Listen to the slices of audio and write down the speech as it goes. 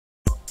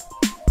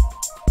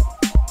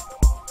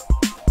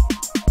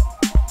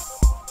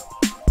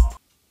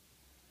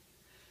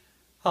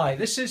Hi,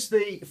 this is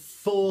the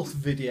fourth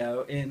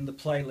video in the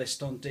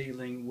playlist on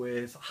dealing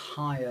with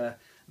higher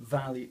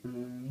value.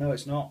 No,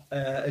 it's not.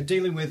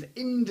 Dealing with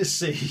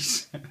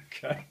indices.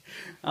 Okay,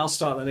 I'll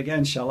start that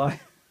again, shall I?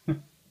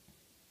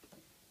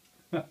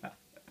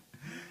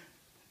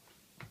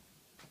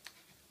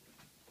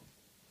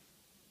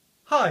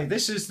 Hi,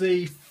 this is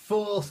the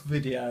fourth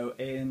video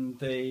in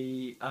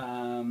the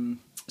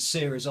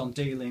series on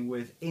dealing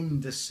with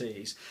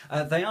indices.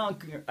 They are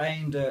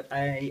aimed at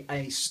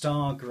a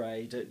star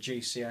grade at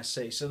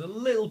GCSE, so they're a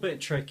little bit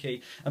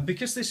tricky, and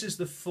because this is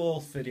the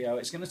fourth video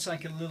it's going to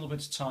take a little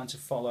bit of time to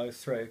follow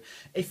through.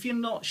 If you're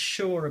not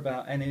sure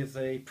about any of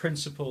the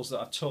principles that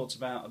I've talked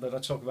about, that I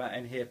talk about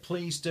in here,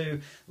 please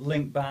do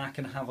link back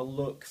and have a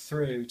look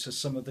through to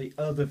some of the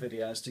other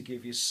videos to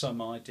give you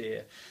some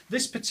idea.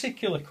 This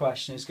particular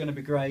question is going to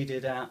be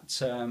graded at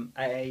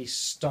a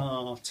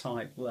star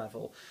type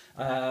level,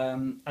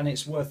 and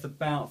it's worth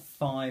about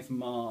 5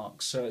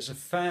 marks, so it's a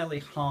fairly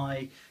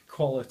high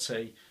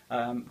quality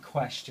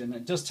question.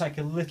 It does take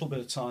a little bit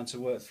of time to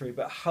work through,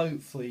 but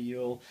hopefully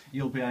you'll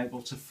be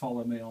able to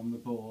follow me on the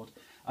board.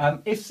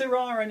 If there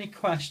are any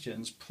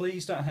questions,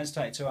 please don't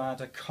hesitate to add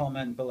a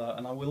comment below,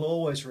 and I will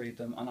always read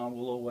them and I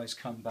will always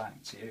come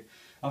back to you.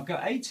 I've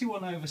got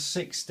 81 over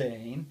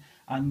 16,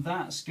 and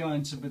that's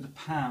going to be the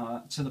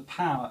power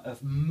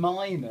of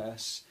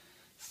minus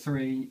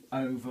 3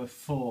 over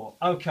 4.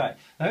 Okay,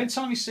 now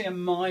anytime you see a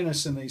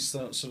minus in these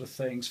sort of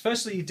things,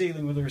 firstly you're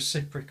dealing with a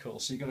reciprocal,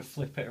 so you've got to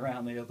flip it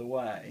around the other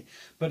way,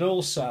 but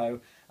also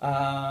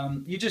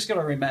you just got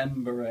to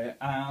remember it,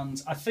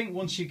 and I think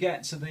once you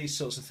get to these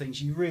sorts of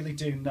things you really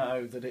do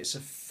know that it's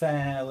a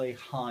fairly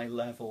high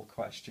level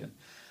question.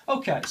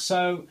 Okay,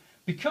 so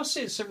because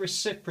it's a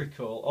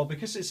reciprocal, or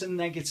because it's a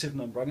negative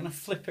number, I'm going to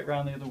flip it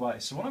around the other way.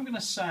 So what I'm going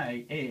to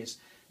say is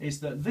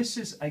that this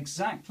is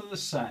exactly the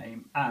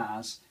same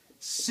as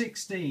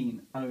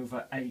 16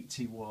 over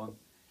 81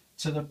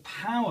 to the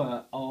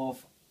power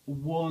of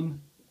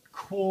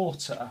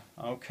 1/4.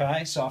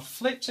 Okay, so I've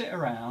flipped it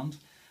around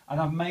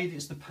and I've made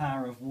it the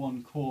power of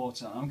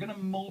 1/4. I'm going to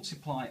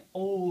multiply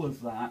all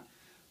of that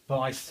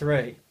by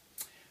 3.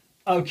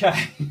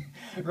 Okay,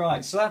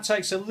 right, so that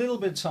takes a little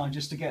bit of time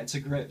just to get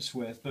to grips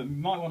with, but you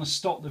might want to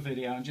stop the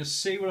video and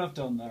just see what I've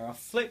done there. I've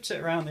flipped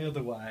it around the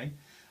other way,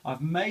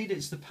 I've made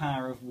it the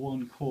power of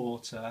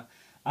 1/4,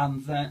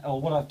 and then,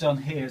 or what I've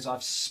done here is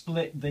I've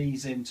split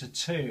these into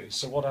 2.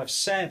 So what I've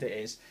said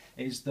is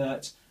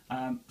that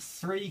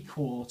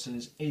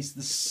 3/4 is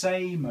the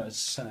same as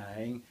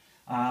saying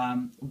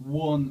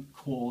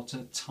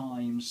 1/4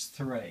 times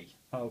 3.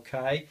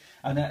 Okay,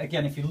 and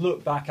again, if you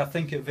look back, I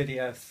think at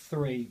video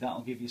 3,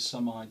 that'll give you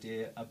some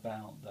idea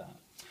about that.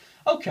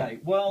 Okay,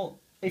 well,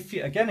 if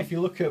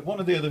you look at one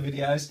of the other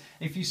videos,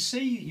 if you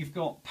see you've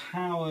got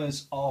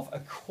powers of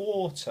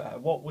 1/4,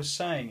 what we're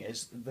saying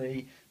is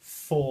the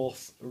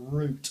 4th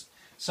root.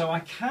 So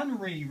I can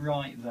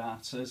rewrite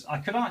that as, I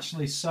could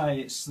actually say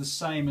it's the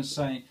same as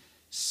saying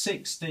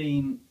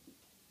 16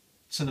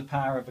 to the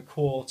power of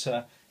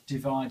 1/4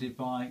 divided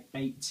by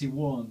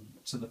 81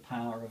 to the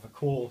power of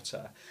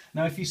 1/4.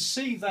 Now if you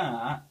see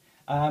that,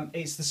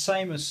 it's the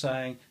same as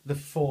saying the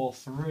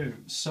 4th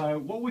root. So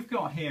what we've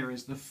got here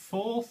is the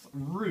 4th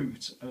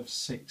root of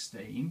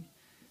 16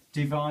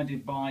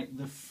 divided by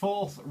the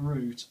 4th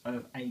root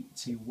of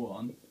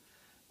 81,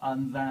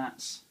 and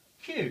that's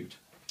cubed.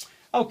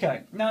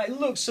 Okay, now it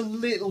looks a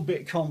little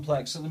bit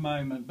complex at the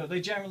moment, but they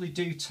generally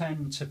do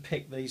tend to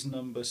pick these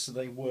numbers so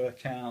they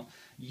work out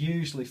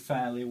usually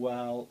fairly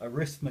well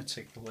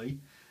arithmetically,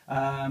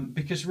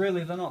 because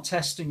really they're not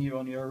testing you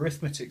on your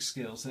arithmetic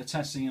skills, they're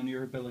testing on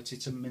your ability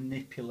to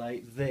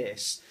manipulate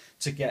this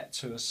to get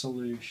to a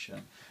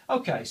solution.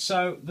 Okay,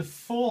 so the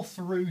 4th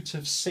root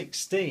of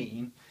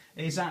 16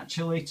 is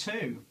actually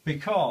 2,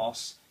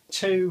 because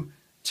 2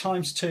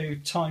 times 2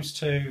 times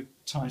 2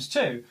 times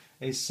 2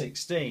 is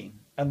 16.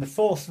 And the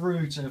 4th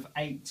root of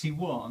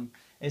 81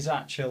 is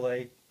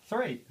actually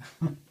 3.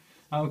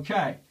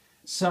 Okay,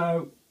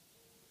 so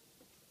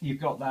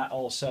you've got that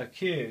also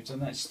cubed,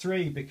 and that's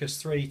 3 because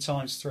 3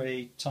 times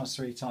 3 times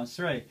 3 times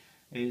 3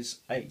 is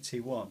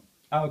 81.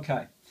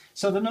 Okay,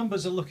 so the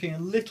numbers are looking a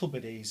little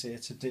bit easier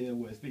to deal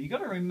with, but you've got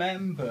to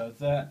remember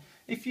that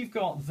if you've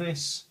got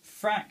this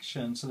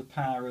fraction to the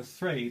power of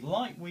 3,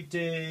 like we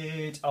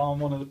did on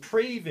one of the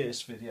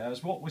previous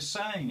videos, what we're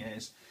saying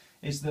is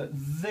that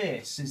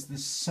this is the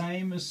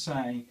same as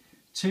saying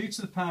 2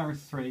 to the power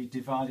of 3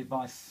 divided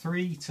by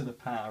 3 to the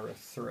power of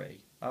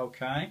 3.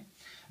 Okay?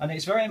 And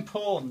it's very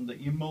important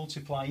that you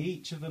multiply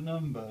each of the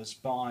numbers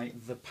by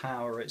the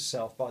power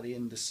itself, by the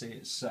indice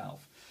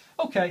itself.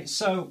 Okay,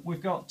 so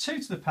we've got 2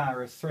 to the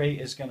power of 3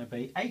 is going to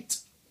be 8.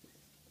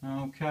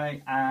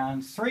 Okay,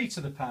 and 3 to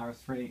the power of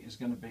 3 is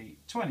going to be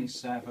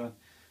 27.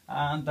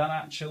 And that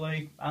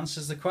actually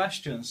answers the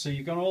question. So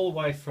you've gone all the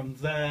way from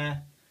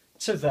there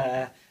to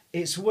there.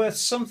 It's worth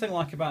something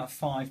like about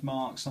 5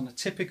 marks on a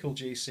typical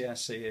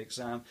GCSE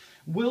exam.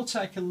 Will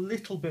take a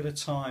little bit of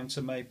time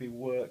to maybe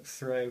work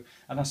through,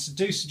 and I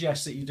do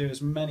suggest that you do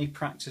as many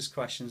practice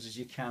questions as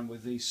you can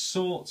with these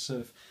sorts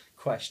of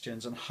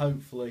questions, and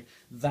hopefully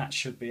that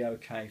should be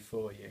okay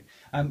for you.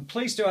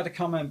 Please do add a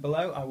comment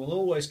below. I will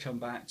always come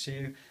back to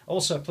you.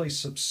 Also, please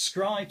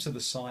subscribe to the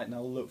site, and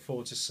I'll look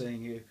forward to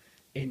seeing you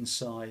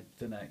inside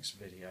the next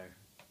video.